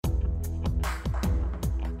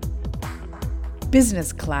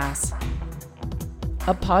Business Class,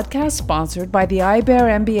 a podcast sponsored by the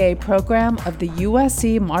IBEAR MBA Program of the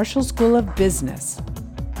USC Marshall School of Business.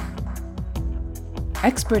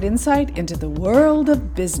 Expert insight into the world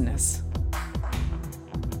of business.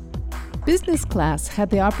 Business Class had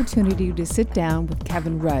the opportunity to sit down with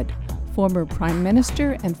Kevin Rudd, former Prime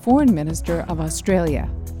Minister and Foreign Minister of Australia.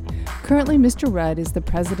 Currently, Mr. Rudd is the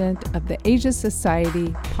president of the Asia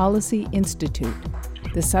Society Policy Institute.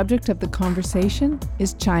 The subject of the conversation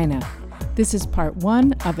is China. This is part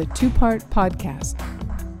one of a two-part podcast.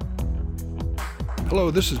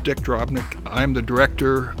 Hello, this is Dick Drobnick. I'm the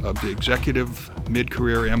director of the Executive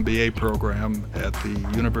Mid-Career MBA Program at the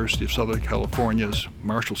University of Southern California's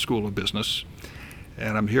Marshall School of Business.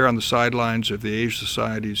 And I'm here on the sidelines of the Asia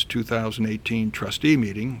Society's 2018 trustee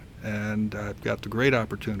meeting, and I've got the great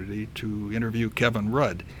opportunity to interview Kevin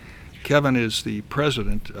Rudd. Kevin is the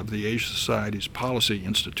president of the Asia Society's Policy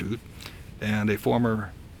Institute and a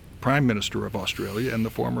former Prime Minister of Australia and the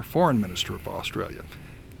former Foreign Minister of Australia.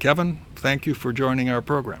 Kevin, thank you for joining our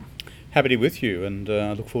program. Happy to be with you, and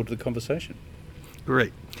I look forward to the conversation.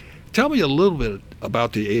 Great. Tell me a little bit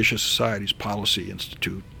about the Asia Society's Policy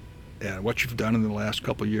Institute and what you've done in the last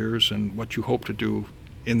couple of years and what you hope to do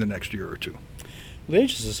in the next year or two. The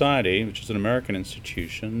Asia Society, which is an American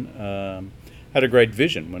institution, had a great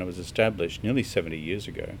vision when it was established nearly 70 years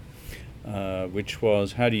ago, which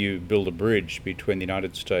was how do you build a bridge between the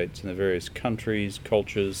United States and the various countries,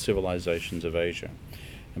 cultures, civilizations of Asia.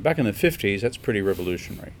 And back in the 50s, that's pretty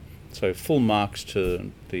revolutionary. So full marks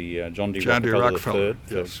to the John D. Rockefeller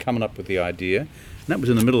III for coming up with the idea. And that was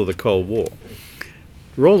in the middle of the Cold War.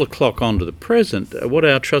 Roll the clock on to the present. What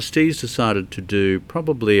our trustees decided to do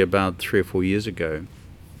probably about 3 or 4 years ago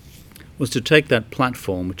was to take that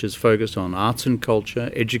platform, which is focused on arts and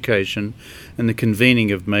culture, education, and the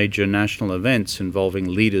convening of major national events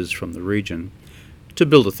involving leaders from the region, to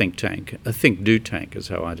build a think tank. A think-do tank is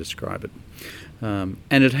how I describe it. And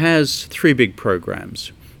it has 3 big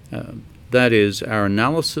programs. That is our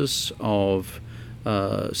analysis of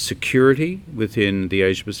security within the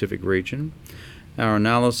Asia-Pacific region, our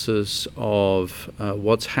analysis of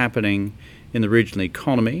what's happening in the regional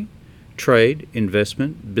economy, trade,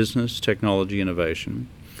 investment, business, technology, innovation,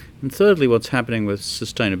 and thirdly, what's happening with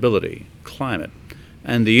sustainability, climate,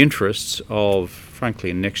 and the interests of,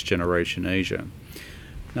 frankly, next-generation Asia.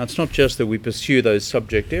 Now, it's not just that we pursue those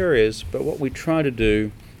subject areas, but what we try to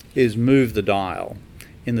do is move the dial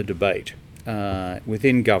in the debate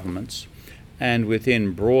within governments and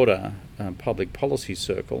within broader public policy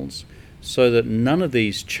circles, so that none of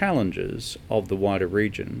these challenges of the wider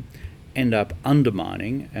region end up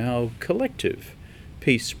undermining our collective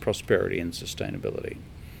peace, prosperity, and sustainability.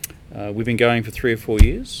 We've been going for 3 or 4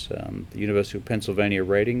 years. The University of Pennsylvania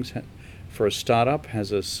ratings for a startup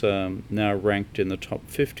has us now ranked in the top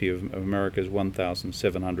 50 of America's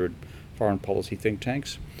 1,700 foreign policy think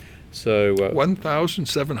tanks. So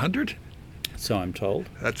 1,700? So I'm told.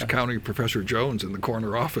 That's counting Professor Jones in the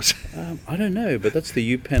corner office. I don't know, but that's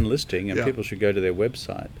the UPenn listing, and people should go to their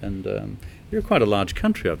website. And you're quite a large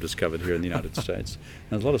country, I've discovered, here in the United States.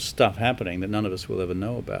 There's a lot of stuff happening that none of us will ever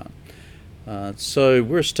know about. So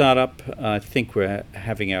we're a startup. I think we're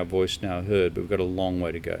having our voice now heard, but we've got a long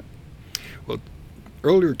way to go. Well,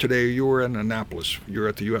 earlier today you were in Annapolis. You're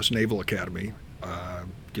at the U.S. Naval Academy,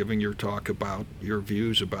 giving your talk about your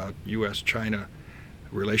views about U.S.-China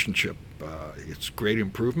relationship. It's great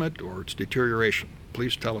improvement or it's deterioration.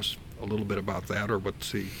 Please tell us a little bit about that, or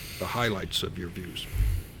what's the highlights of your views.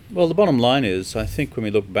 Well, the bottom line is, I think when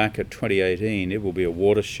we look back at 2018, it will be a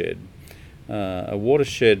watershed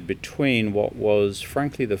between what was,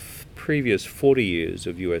 frankly, the previous 40 years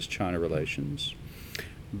of U.S.-China relations,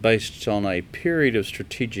 based on a period of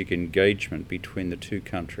strategic engagement between the two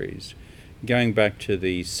countries, going back to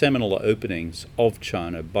the seminal openings of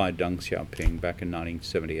China by Deng Xiaoping back in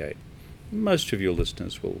 1978. Most of your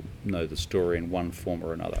listeners will know the story in one form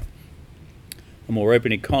or another. A more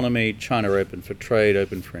open economy, China open for trade,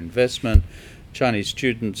 open for investment, Chinese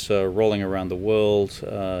students rolling around the world,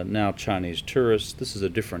 now Chinese tourists. This is a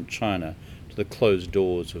different China to the closed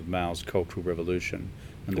doors of Mao's Cultural Revolution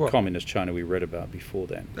and the communist China we read about before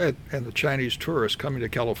then. And the Chinese tourists coming to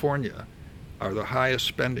California are the highest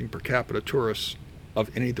spending per capita tourists of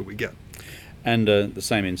any that we get. And the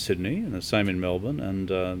same in Sydney and the same in Melbourne,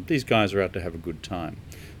 and these guys are out to have a good time.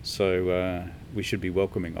 So we should be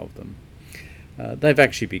welcoming of them. They've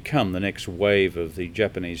actually become the next wave of the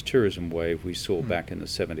Japanese tourism wave we saw back in the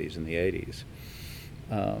 70s and the 80s.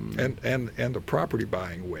 And the property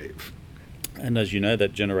buying wave. And as you know,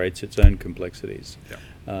 that generates its own complexities.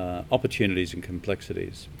 opportunities and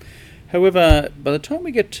complexities. However, by the time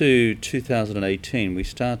we get to 2018, we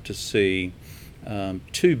start to see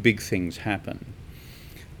two big things happen.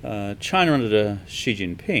 China under Xi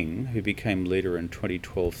Jinping, who became leader in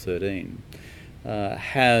 2012-13,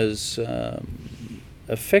 has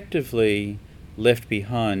effectively left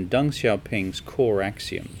behind Deng Xiaoping's core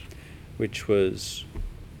axiom, which was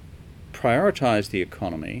prioritize the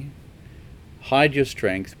economy, hide your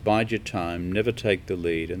strength, bide your time, never take the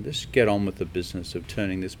lead, and just get on with the business of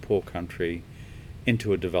turning this poor country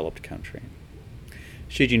into a developed country.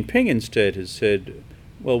 Xi Jinping instead has said,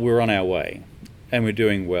 well, we're on our way and we're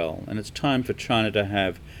doing well, and it's time for China to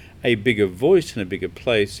have a bigger voice and a bigger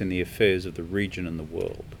place in the affairs of the region and the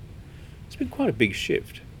world. It's been quite a big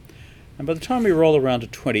shift. And by the time we roll around to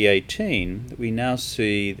 2018, we now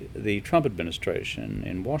see the Trump administration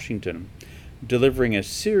in Washington delivering a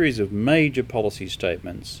series of major policy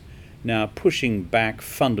statements, now pushing back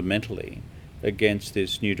fundamentally against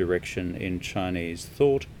this new direction in Chinese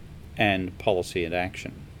thought and policy and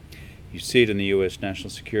action. You see it in the US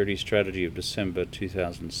National Security Strategy of December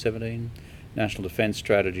 2017, National Defense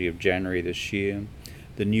Strategy of January this year,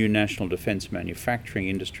 the new National Defense Manufacturing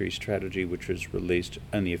Industry Strategy, which was released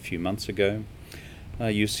only a few months ago.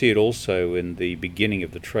 You see it also in the beginning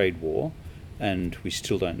of the trade war, and we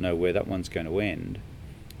still don't know where that one's going to end.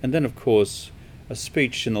 And then, of course, a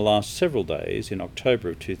speech in the last several days, in October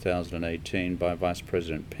of 2018, by Vice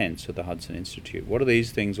President Pence at the Hudson Institute. What do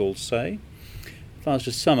these things all say? If I was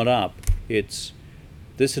to sum it up, it's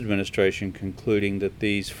this administration concluding that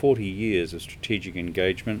these 40 years of strategic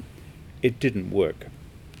engagement, it didn't work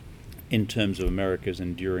in terms of America's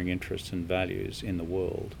enduring interests and values in the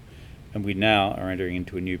world. And we now are entering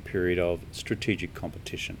into a new period of strategic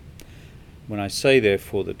competition. When I say,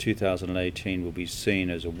 therefore, that 2018 will be seen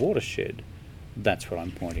as a watershed, that's what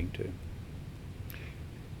I'm pointing to.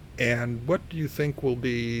 And what do you think will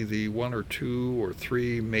be the one or two or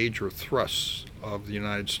three major thrusts of the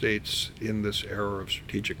United States in this era of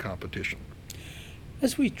strategic competition?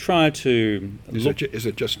 As we try to Is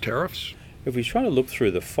it just tariffs? If we try to look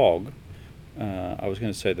through the fog, I was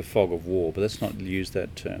going to say the fog of war, but let's not use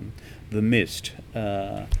that term, the mist,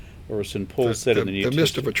 or as St. Paul said in the New Testament. The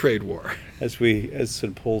mist of a trade war. As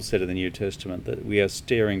St. Paul said in the New Testament, that we are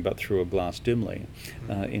staring but through a glass dimly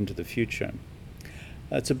into the future.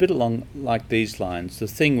 It's a bit along like these lines. The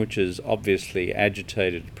thing which has obviously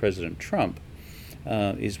agitated President Trump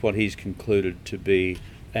is what he's concluded to be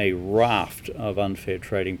a raft of unfair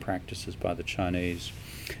trading practices by the Chinese,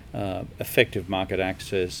 effective market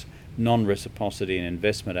access, non-reciprocity and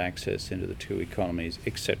investment access into the two economies,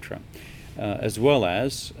 etc., as well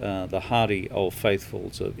as the hardy old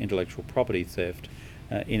faithfuls of intellectual property theft,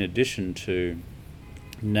 in addition to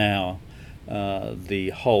now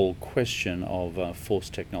the whole question of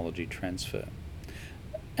forced technology transfer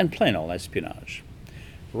and plain old espionage.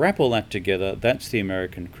 Wrap all that together, that's the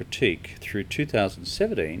American critique. Through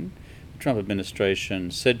 2017, the Trump administration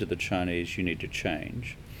said to the Chinese, you need to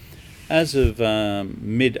change. As of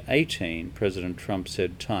mid-18, President Trump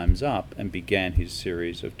said time's up and began his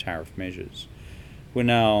series of tariff measures. We're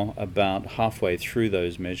now about halfway through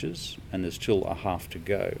those measures, and there's still a half to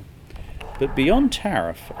go. But beyond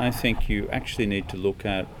tariff, I think you actually need to look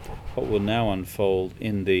at what will now unfold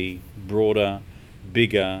in the broader,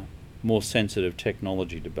 bigger, more sensitive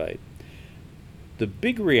technology debate. The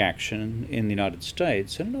big reaction in the United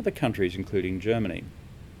States and in other countries, including Germany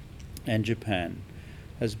and Japan,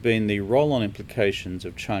 has been the roll-on implications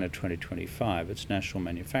of China 2025, its national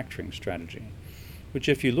manufacturing strategy, which,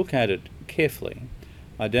 if you look at it carefully,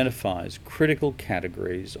 identifies critical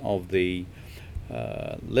categories of the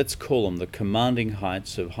let's call them the commanding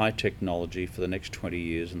heights of high technology for the next 20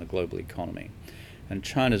 years in the global economy. And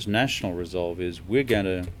China's national resolve is we're going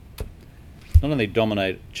to not only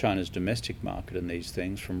dominate China's domestic market in these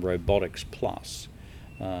things, from robotics plus,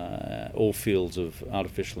 all fields of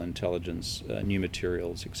artificial intelligence, new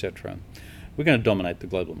materials, etc. We're going to dominate the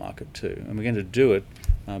global market too. And we're going to do it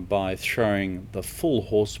by throwing the full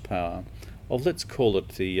horsepower of, let's call it,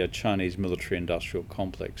 the Chinese military-industrial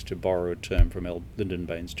complex, to borrow a term from Lyndon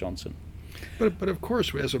Baines Johnson. But of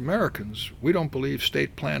course, as Americans, we don't believe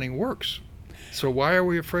state planning works. So why are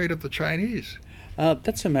we afraid of the Chinese?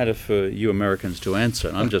 That's a matter for you Americans to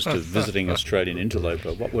answer. I'm just a visiting Australian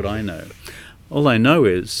interloper. What would I know? All I know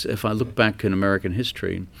is, if I look back in American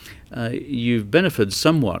history, you've benefited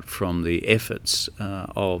somewhat from the efforts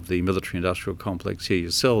of the military-industrial complex here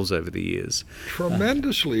yourselves over the years.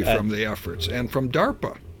 Tremendously from the efforts, and from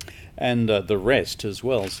DARPA. And the rest as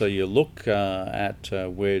well. So you look at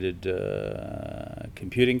where did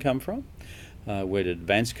computing come from? Where did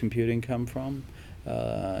advanced computing come from?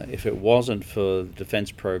 If it wasn't for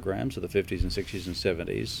defense programs of the 50s and 60s and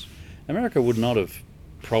 70s, America would not have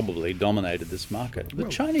probably dominated this market. The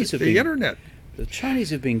Chinese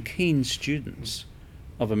have been keen students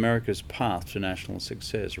of America's path to national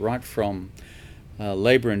success, right from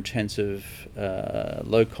labor-intensive,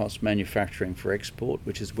 low-cost manufacturing for export,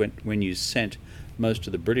 which is when you sent most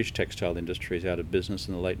of the British textile industries out of business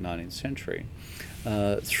in the late 19th century,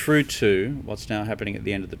 through to what's now happening at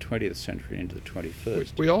the end of the 20th century into the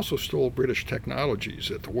 21st. We also stole British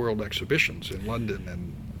technologies at the World Exhibitions in London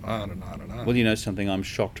and on and on and on. Well, you know something, I'm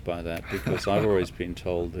shocked by that, because I've always been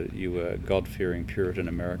told that you were God-fearing Puritan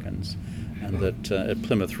Americans, and that at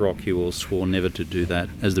Plymouth Rock you all swore never to do that,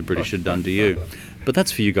 as the British had done to you. But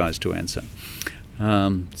that's for you guys to answer.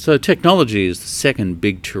 So technology is the second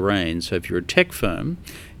big terrain. So if you're a tech firm,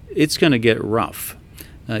 it's going to get rough.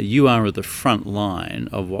 You are at the front line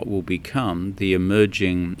of what will become the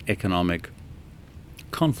emerging economic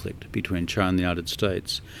conflict between China and the United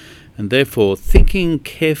States. And therefore, thinking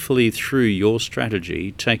carefully through your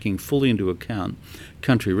strategy, taking fully into account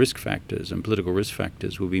country risk factors and political risk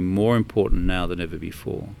factors, will be more important now than ever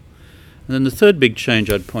before. And then the third big change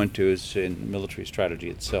I'd point to is in military strategy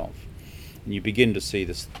itself. And you begin to see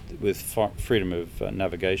this with freedom of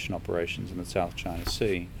navigation operations in the South China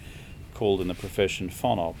Sea, called in the profession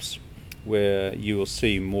FONOPS, where you will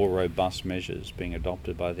see more robust measures being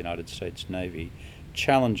adopted by the United States Navy,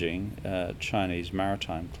 challenging Chinese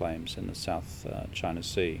maritime claims in the South China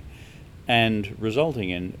Sea, and resulting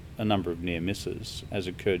in a number of near misses, as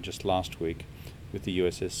occurred just last week with the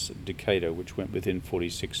USS Decatur, which went within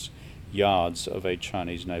 46 yards of a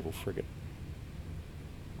Chinese naval frigate.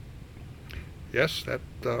 Yes, that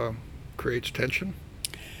creates tension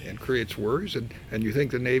and creates worries. And you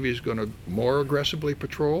think the Navy is going to more aggressively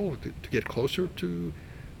patrol to get closer to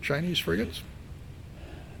Chinese frigates?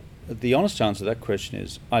 The honest answer to that question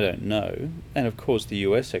is, I don't know. And of course, the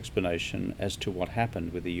US explanation as to what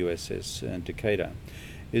happened with the USS Decatur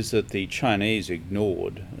is that the Chinese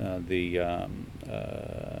ignored the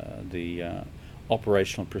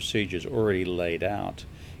operational procedures already laid out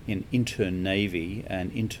in inter-Navy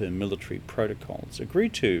and inter-military protocols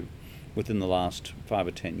agreed to within the last 5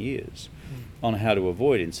 or 10 years on how to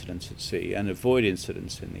avoid incidents at sea and avoid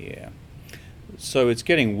incidents in the air. So it's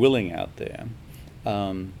getting willing out there.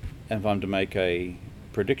 And if I'm to make a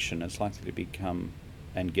prediction, it's likely to become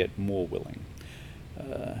and get more willing.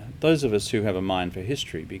 Those of us who have a mind for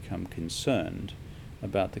history become concerned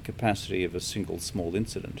about the capacity of a single small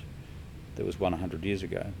incident. There was one 100 years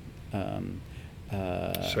ago.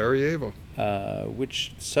 Sarajevo.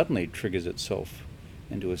 Which suddenly triggers itself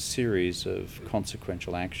into a series of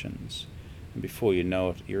consequential actions. And before you know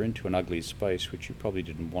it, you're into an ugly space which you probably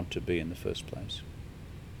didn't want to be in the first place.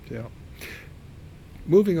 Yeah.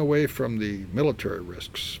 Moving away from the military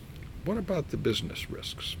risks, what about the business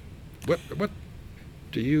risks? What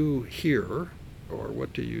do you hear, or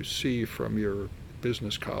what do you see from your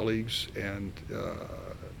business colleagues and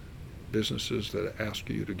businesses that ask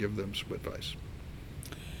you to give them some advice?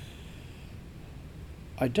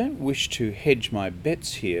 I don't wish to hedge my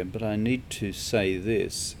bets here, but I need to say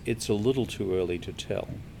this. It's a little too early to tell.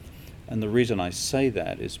 And the reason I say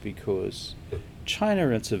that is because China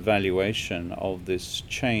and its evaluation of this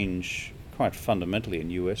change quite fundamentally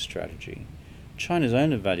in US strategy, China's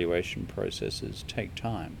own evaluation processes take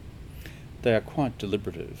time. They are quite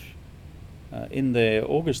deliberative. In their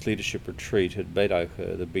August leadership retreat at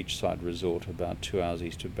Beidaihe, the beachside resort about 2 hours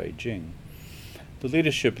east of Beijing, the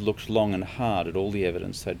leadership looked long and hard at all the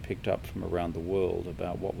evidence they'd picked up from around the world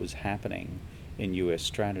about what was happening in US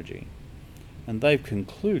strategy. And they've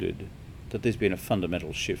concluded that there's been a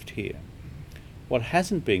fundamental shift here. What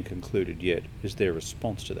hasn't been concluded yet is their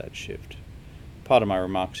response to that shift. Part of my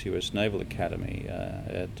remarks at US Naval Academy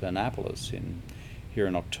at Annapolis here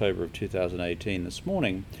in October of 2018 this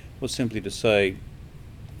morning was simply to say,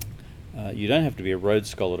 you don't have to be a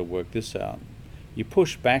Rhodes Scholar to work this out. You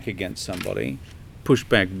push back against somebody, push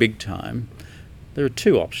back big time. There are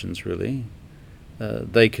two options really.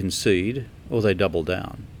 They concede or they double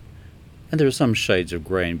down. And there are some shades of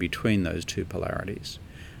grey in between those two polarities.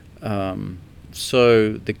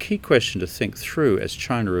 So the key question to think through as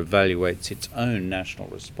China evaluates its own national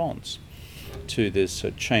response to this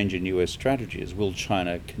change in US strategy is, will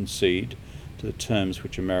China concede to the terms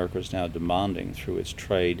which America is now demanding through its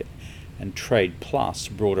trade and trade plus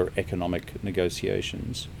broader economic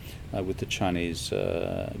negotiations with the Chinese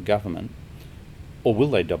government, or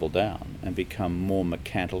will they double down and become more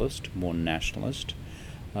mercantilist, more nationalist,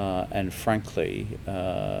 and frankly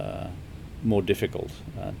more difficult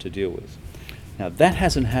to deal with? Now that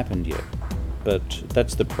hasn't happened yet. but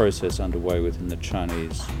that's the process underway within the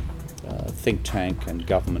Chinese think tank and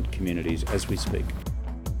government communities as we speak.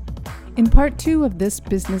 In part 2 of this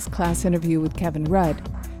business class interview with Kevin Rudd,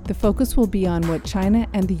 the focus will be on what China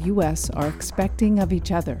and the U.S. are expecting of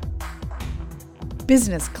each other.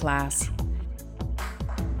 Business class.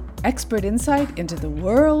 Expert insight into the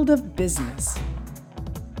world of business.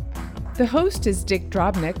 The host is Dick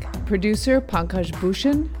Drobnick, producer Pankaj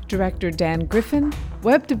Bhushan, director Dan Griffin,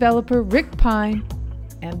 web developer Rick Pine,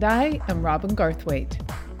 and I am Robin Garthwaite.